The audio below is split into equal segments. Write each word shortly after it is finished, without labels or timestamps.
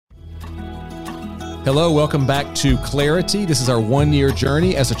Hello, welcome back to Clarity. This is our one-year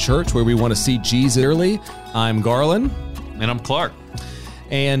journey as a church where we want to see Jesus early. I'm Garland. And I'm Clark.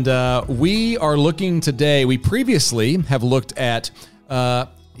 And we are looking today, we previously have looked at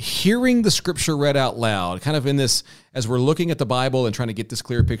hearing the scripture read out loud, kind of in this, as we're looking at the Bible and trying to get this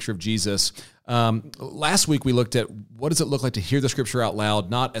clear picture of Jesus. Last week we looked at what does it look like to hear the scripture out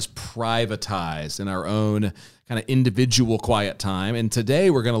loud, not as privatized in our own kind of individual quiet time. And today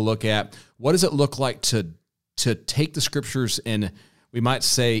we're going to look at what does it look like to take the scriptures and we might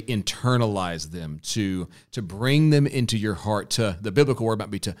say internalize them, to bring them into your heart. To the biblical word might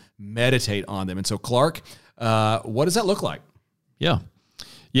be to meditate on them. And so, Clark, what does that look like?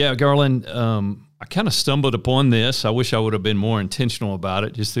 Yeah, Garland, I kind of stumbled upon this. I wish I would have been more intentional about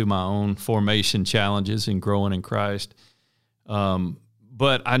it just through my own formation challenges and growing in Christ.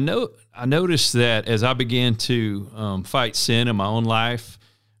 But I noticed that as I began to fight sin in my own life,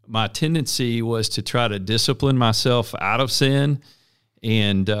 my tendency was to try to discipline myself out of sin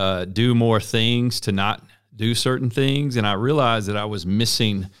and do more things to not do certain things. And I realized that I was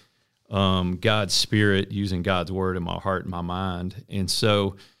missing God's Spirit, using God's Word in my heart and my mind. And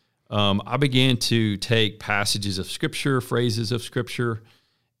so I began to take passages of Scripture, phrases of Scripture,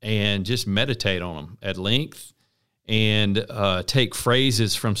 and just meditate on them at length and take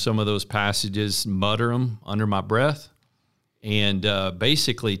phrases from some of those passages, mutter them under my breath, and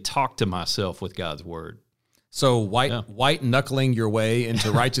basically talk to myself with God's Word. So white knuckling your way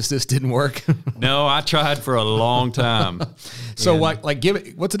into righteousness didn't work? No, I tried for a long time. So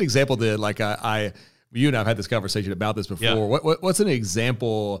what's an example that you and I have had this conversation about this before. Yeah. What's an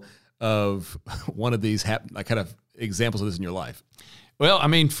example of one of these kind of examples of this in your life? Well, I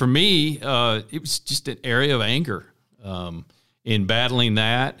mean, for me, it was just an area of anger in battling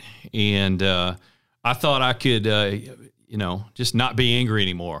that. And I thought I could, just not be angry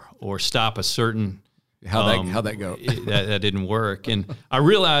anymore or stop a certain... How'd that go? that didn't work. And I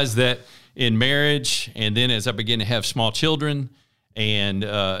realized that in marriage, and then as I began to have small children, and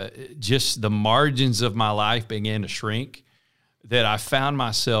just the margins of my life began to shrink, that I found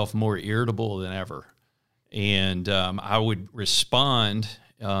myself more irritable than ever. And I would respond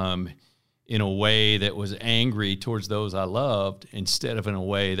in a way that was angry towards those I loved instead of in a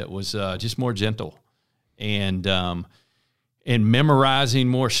way that was just more gentle. And memorizing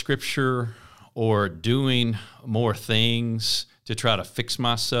more scripture or doing more things to try to fix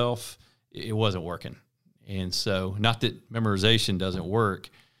myself, it wasn't working. And so, not that memorization doesn't work,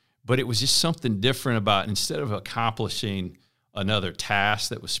 but it was just something different about, instead of accomplishing another task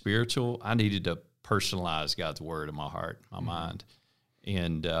that was spiritual, I needed to personalize God's Word in my heart, my mind.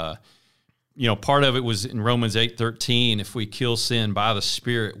 And, part of it was in Romans 8:13, if we kill sin by the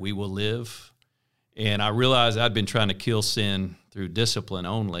Spirit, we will live. And I realized I'd been trying to kill sin through discipline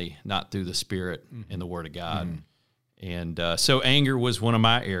only, not through the Spirit and the Word of God. And so anger was one of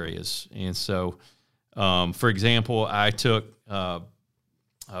my areas. And so, for example, I took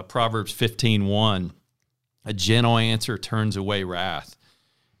Proverbs 15:1, a gentle answer turns away wrath.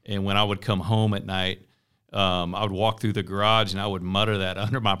 And when I would come home at night, I would walk through the garage and I would mutter that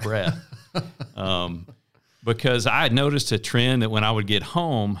under my breath. Because I had noticed a trend that when I would get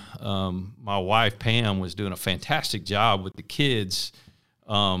home, my wife, Pam, was doing a fantastic job with the kids,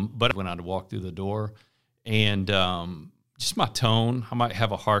 but when I'd walk through the door, and just my tone, I might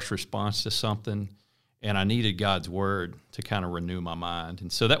have a harsh response to something, and I needed God's Word to kind of renew my mind.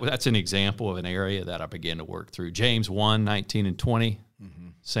 And so that's an example of an area that I began to work through. James 1:19 and 20,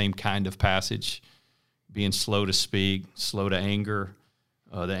 same kind of passage, being slow to speak, slow to anger.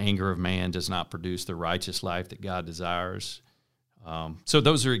 The anger of man does not produce the righteous life that God desires. So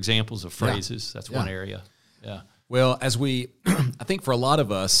those are examples of phrases. Yeah. That's one area. Yeah. Well, I think for a lot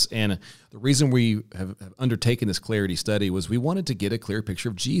of us, and the reason we have undertaken this clarity study was we wanted to get a clear picture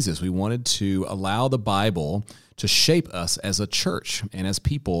of Jesus. We wanted to allow the Bible to shape us as a church and as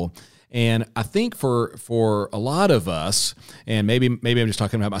people. And I think for a lot of us, and maybe I'm just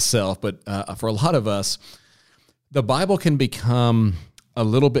talking about myself, but for a lot of us, the Bible can become a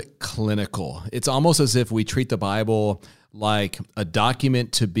little bit clinical. It's almost as if we treat the Bible like a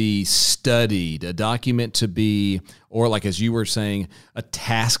document to be studied, a document to be, or like as you were saying, a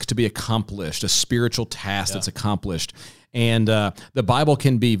task to be accomplished, a spiritual task that's accomplished. And the Bible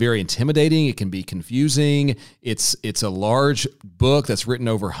can be very intimidating. It can be confusing. It's a large book that's written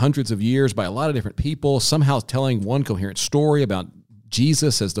over hundreds of years by a lot of different people, somehow telling one coherent story about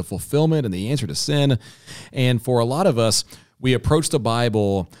Jesus as the fulfillment and the answer to sin. And for a lot of us, we approach the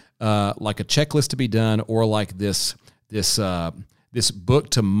Bible like a checklist to be done, or like this book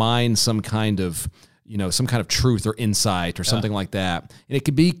to mine some kind of truth or insight or something like that. And it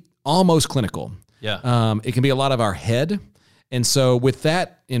could be almost clinical. Yeah. It can be a lot of our head. And so with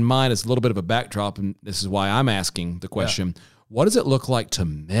that in mind, it's a little bit of a backdrop, and this is why I'm asking the question, what does it look like to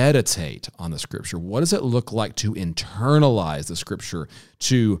meditate on the Scripture? What does it look like to internalize the Scripture,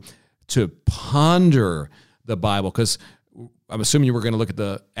 to ponder the Bible? Because I'm assuming you were going to look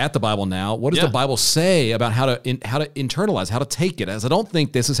at the Bible now. What does the Bible say about how to internalize, how to take it? As I don't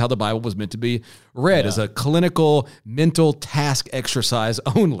think this is how the Bible was meant to be read, as a clinical mental task exercise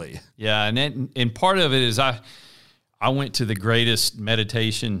only. Yeah, and part of it is I went to the greatest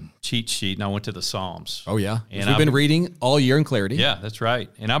meditation cheat sheet, and I went to the Psalms. Oh, yeah. And we've been reading all year in Clarity. Yeah, that's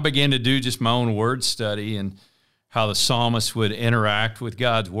right. And I began to do just my own word study and how the psalmist would interact with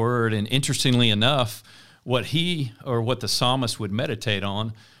God's word. And interestingly enough, what the psalmist would meditate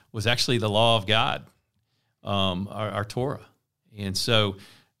on was actually the law of God, our Torah. And so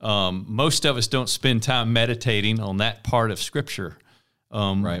most of us don't spend time meditating on that part of Scripture.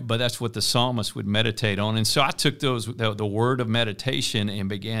 Right. But that's what the psalmist would meditate on. And so I took the word of meditation and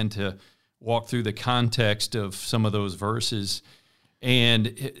began to walk through the context of some of those verses.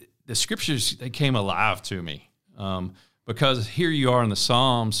 And the Scriptures, they came alive to me. Because here you are in the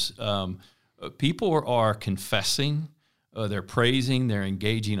Psalms, people are confessing, they're praising, they're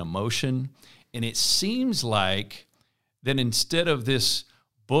engaging emotion. And it seems like that instead of this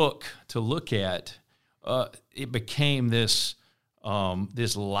book to look at, it became this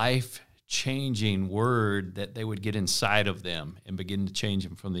life-changing word that they would get inside of them and begin to change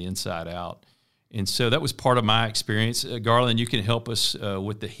them from the inside out. And so that was part of my experience. Garland, you can help us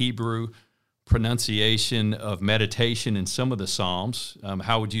with the Hebrew pronunciation of meditation in some of the Psalms.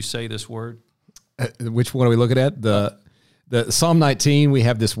 How would you say this word? Which one are we looking at? The Psalm 19, we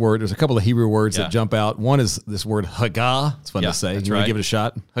have this word. There's a couple of Hebrew words that jump out. One is this word Haggah. It's fun to say. You want to give it a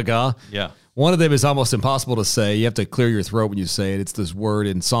shot? Haggah? Yeah. One of them is almost impossible to say. You have to clear your throat when you say it. It's this word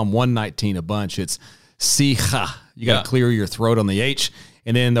in Psalm 119 a bunch. It's sicha. You got to clear your throat on the H.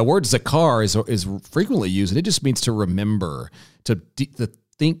 And then the word zakar is frequently used, and it just means to remember, to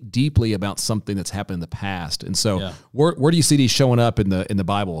think deeply about something that's happened in the past. And so where do you see these showing up in the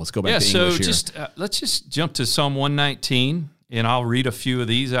Bible? Let's go back to English here. So let's just jump to Psalm 119, and I'll read a few of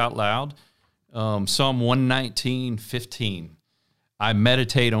these out loud. Psalm 119:15. I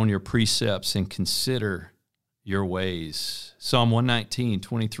meditate on your precepts and consider your ways. Psalm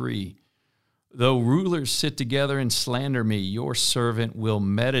 119:23. Though rulers sit together and slander me, your servant will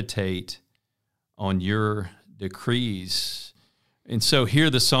meditate on your decrees. And so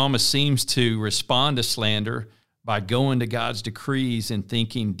here the psalmist seems to respond to slander by going to God's decrees and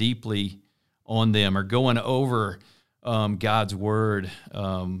thinking deeply on them, or going over God's word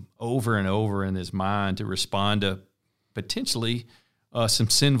over and over in his mind to respond to potentially some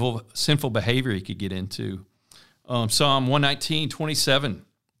sinful behavior he could get into. Psalm 119:27.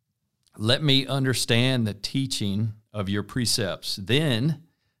 Let me understand the teaching of your precepts. Then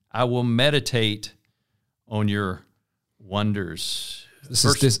I will meditate on your wonders.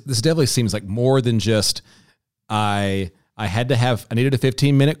 This definitely seems like more than just I needed a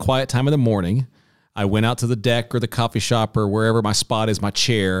 15-minute quiet time in the morning. I went out to the deck or the coffee shop or wherever my spot is, my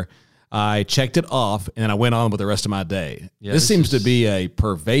chair. I checked it off, and then I went on with the rest of my day. Yeah, this seems to be a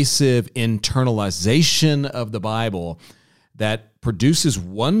pervasive internalization of the Bible that produces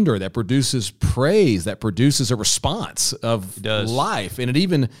wonder, that produces praise, that produces a response of life. And it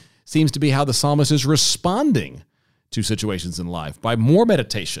even seems to be how the psalmist is responding to situations in life by more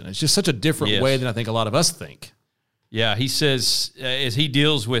meditation. It's just such a different way than I think a lot of us think. Yeah, he says, as he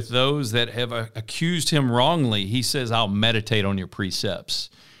deals with those that have accused him wrongly, he says, I'll meditate on your precepts.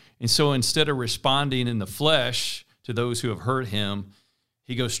 And so instead of responding in the flesh to those who have hurt him,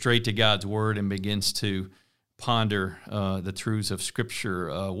 he goes straight to God's word and begins to ponder the truths of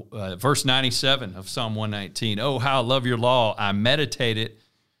Scripture. Verse 97 of Psalm 119, oh, how I love your law. I meditate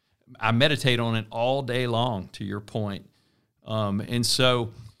on it all day long, to your point. And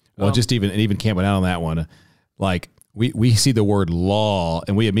so... Well, just even camping out on that one, like we see the word law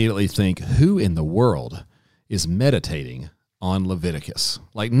and we immediately think, who in the world is meditating on Leviticus?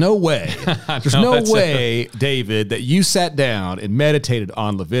 Like, no way. There's no way, David, that you sat down and meditated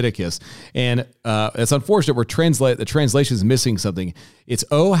on Leviticus. And it's unfortunate the translation is missing something. It's,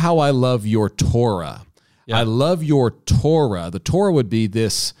 oh, how I love your Torah. Yeah. I love your Torah. The Torah would be the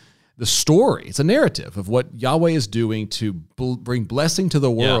story. It's a narrative of what Yahweh is doing to bring blessing to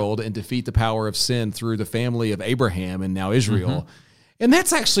the world and defeat the power of sin through the family of Abraham and now Israel. Mm-hmm. And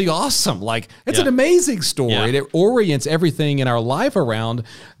that's actually awesome. Like, it's an amazing story. Yeah. It orients everything in our life around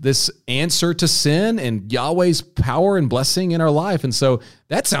this answer to sin and Yahweh's power and blessing in our life. And so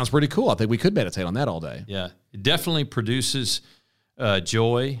that sounds pretty cool. I think we could meditate on that all day. Yeah, it definitely produces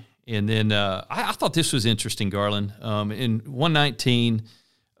joy And then I thought this was interesting, Garland. In 119,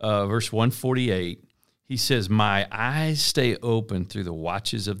 verse 148, he says, "My eyes stay open through the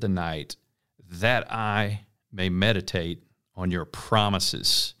watches of the night, that I may meditate on your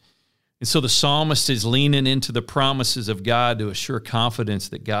promises." And so the psalmist is leaning into the promises of God to assure confidence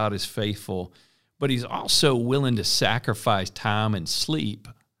that God is faithful, but he's also willing to sacrifice time and sleep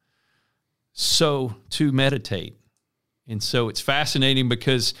so to meditate. And so it's fascinating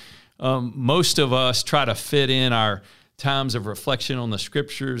because most of us try to fit in our times of reflection on the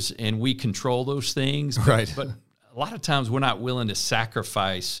scriptures, and we control those things. Right. But a lot of times we're not willing to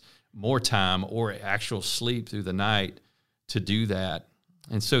sacrifice more time or actual sleep through the night to do that.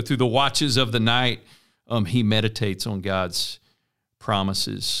 And so through the watches of the night, he meditates on God's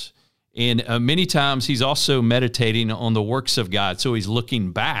promises. And many times he's also meditating on the works of God. So he's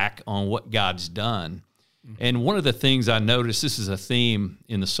looking back on what God's done. And one of the things I noticed, this is a theme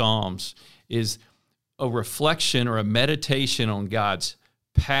in the Psalms, is a reflection or a meditation on God's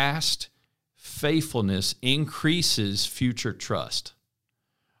past faithfulness increases future trust.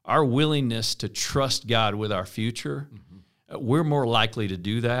 Our willingness to trust God with our future, we're more likely to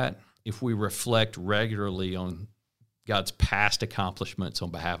do that if we reflect regularly on God's past accomplishments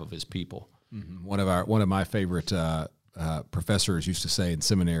on behalf of his people. Mm-hmm. One of my favorite professors used to say in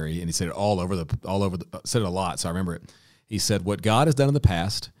seminary, and he said it said it a lot, so I remember it. He said, "What God has done in the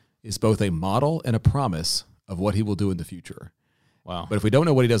past is both a model and a promise of what he will do in the future." Wow. But if we don't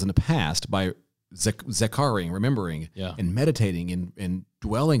know what he does in the past, by zekaring, remembering, and meditating and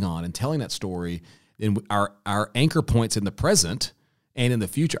dwelling on and telling that story, then our anchor points in the present and in the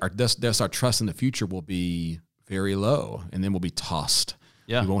future, our trust in the future will be very low, and then we'll be tossed.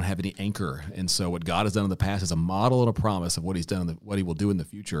 Yeah. We won't have any anchor. And so what God has done in the past is a model and a promise of what he's done, what he will do in the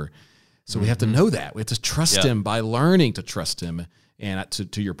future. So we have to know that. We have to trust him by learning to trust him. And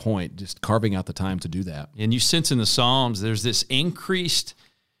to your point, just carving out the time to do that. And you sense in the Psalms, there's this increased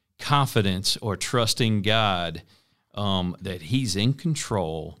confidence or trusting God that he's in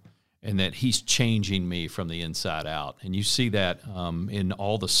control and that he's changing me from the inside out. And you see that in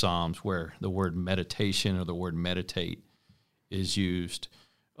all the Psalms where the word meditation or the word meditate is used.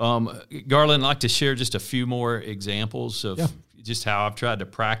 Garland, I'd like to share just a few more examples of just how I've tried to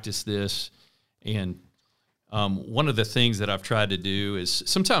practice this. And one of the things that I've tried to do is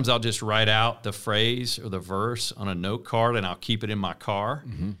sometimes I'll just write out the phrase or the verse on a note card and I'll keep it in my car.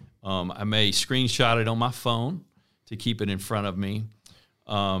 Mm-hmm. I may screenshot it on my phone to keep it in front of me.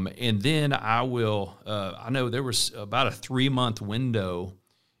 And then I will, I know there was about a 3-month window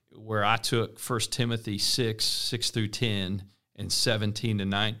where I took 1 Timothy 6 through 10, and 17 to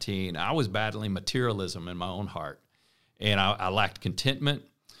 19. I was battling materialism in my own heart, and I lacked contentment,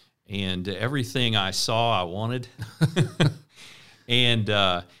 and everything I saw I wanted.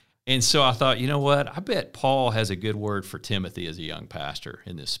 And so I thought, you know what? I bet Paul has a good word for Timothy as a young pastor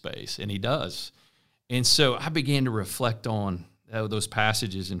in this space, and he does. And so I began to reflect on those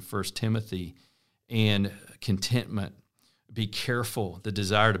passages in 1 Timothy and contentment. Be careful, the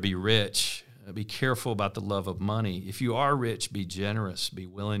desire to be rich. Be careful about the love of money. If you are rich, be generous, be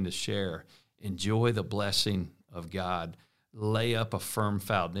willing to share. Enjoy the blessing of God. Lay up a firm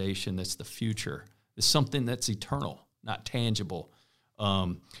foundation that's the future. It's something that's eternal, not tangible.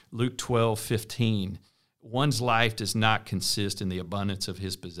 Luke 12:15, one's life does not consist in the abundance of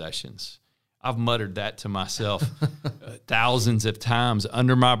his possessions. I've muttered that to myself thousands of times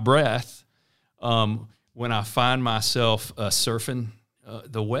under my breath when I find myself surfing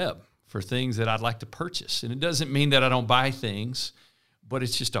the web for things that I'd like to purchase. And it doesn't mean that I don't buy things, but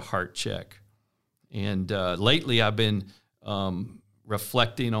it's just a heart check. And lately I've been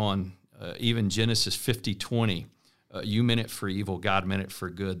reflecting on even Genesis 50:20. You meant it for evil, God meant it for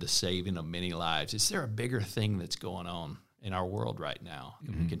good, the saving of many lives. Is there a bigger thing that's going on in our world right now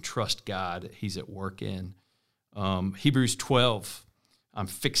that we can trust God, he's at work in? Hebrews 12, I'm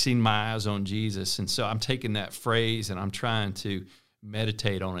fixing my eyes on Jesus. And so I'm taking that phrase and I'm trying to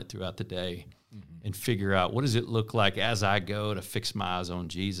meditate on it throughout the day and figure out what does it look like as I go to fix my eyes on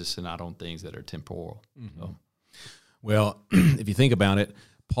Jesus and not on things that are temporal. So. Well, if you think about it,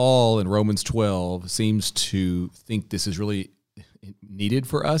 Paul in Romans 12 seems to think this is really needed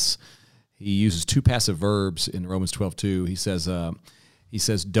for us. He uses 2 passive verbs in Romans 12:2. He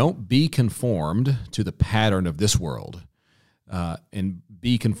says, don't be conformed to the pattern of this world. And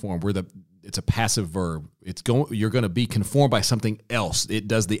be conformed. It's a passive verb. You're going to be conformed by something else. It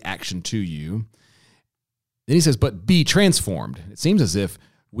does the action to you. Then he says, but be transformed. It seems as if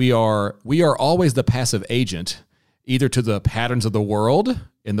we are always the passive agent, either to the patterns of the world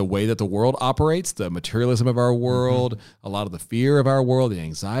and the way that the world operates, the materialism of our world, a lot of the fear of our world, the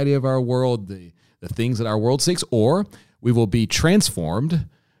anxiety of our world, the things that our world seeks, or we will be transformed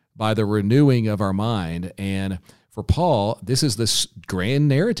by the renewing of our mind. And for Paul, this is this grand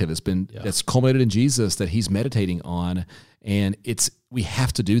narrative that's culminated in Jesus that he's meditating on, and we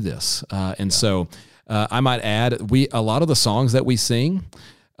have to do this. So I might add, a lot of the songs that we sing,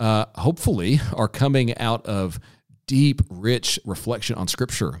 hopefully, are coming out of deep, rich reflection on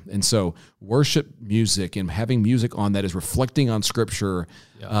Scripture. And so worship music and having music on that is reflecting on Scripture,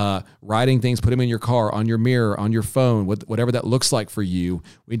 writing things, put them in your car, on your mirror, on your phone, whatever that looks like for you.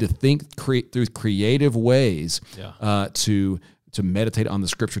 We need to think through creative ways to meditate on the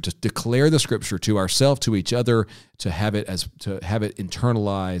Scripture, to declare the Scripture to ourselves, to each other, to have it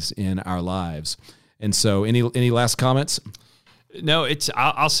internalized in our lives. And so any last comments? No,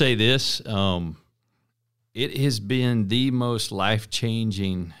 I'll say this. It has been the most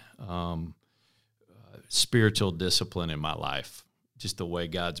life-changing spiritual discipline in my life. Just the way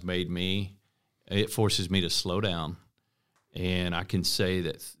God's made me, it forces me to slow down, and I can say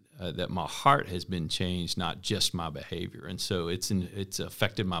that my heart has been changed, not just my behavior. And so it's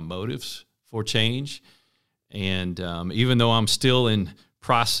affected my motives for change. And even though I'm still in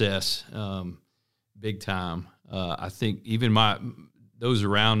process, big time, I think even those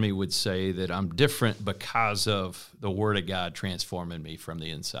around me would say that I'm different because of the Word of God transforming me from the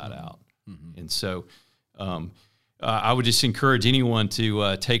inside out. Mm-hmm. And so I would just encourage anyone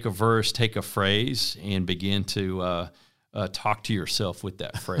to take a verse, take a phrase, and begin to talk to yourself with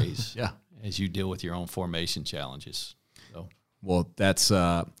that phrase as you deal with your own formation challenges. So. Well, that's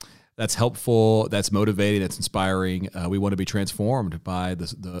helpful, that's motivating, that's inspiring. We want to be transformed by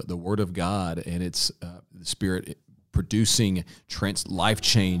the Word of God and its the Spirit producing life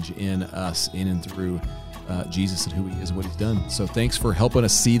change in us in and through Jesus and who he is and what he's done. So thanks for helping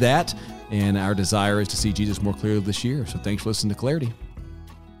us see that, and our desire is to see Jesus more clearly this year. So thanks for listening to Clarity.